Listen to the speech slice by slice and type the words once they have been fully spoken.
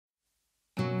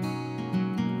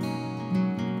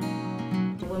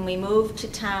when we moved to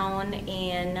town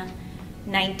in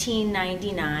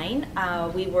 1999,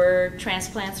 we were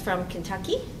transplants from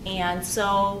Kentucky, and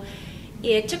so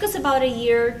it took us about a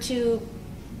year to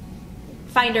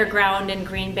find our ground in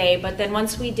Green Bay, but then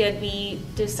once we did, we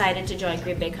decided to join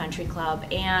Green Bay Country Club,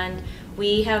 and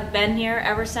we have been here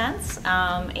ever since,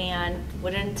 and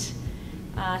wouldn't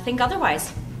think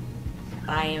otherwise.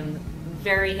 I am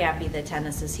very happy that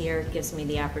tennis is here. It gives me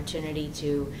the opportunity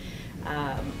to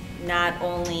not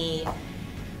only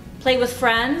play with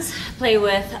friends, play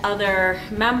with other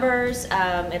members.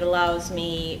 It allows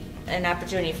me an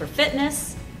opportunity for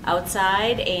fitness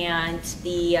outside, and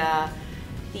the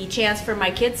chance for my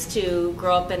kids to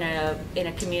grow up in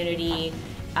a community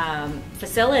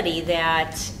facility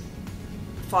that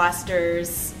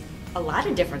fosters a lot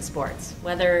of different sports,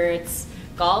 whether it's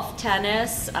golf,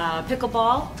 tennis,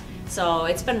 pickleball. So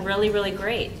it's been really, really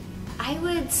great. I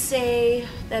would say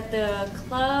that the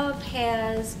club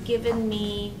has given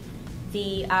me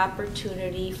the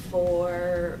opportunity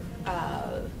for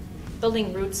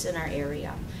building roots in our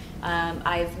area.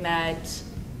 I've met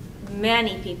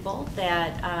many people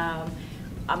that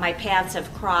my paths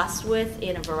have crossed with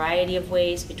in a variety of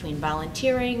ways, between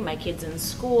volunteering, my kids in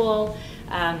school,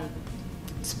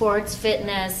 sports,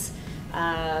 fitness,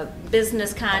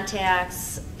 business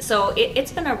contacts. So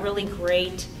it's been a really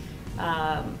great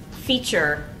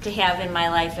feature to have in my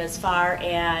life as far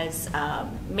as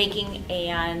making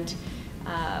and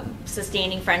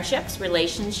sustaining friendships,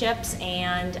 relationships,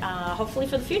 and hopefully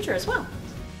for the future as well.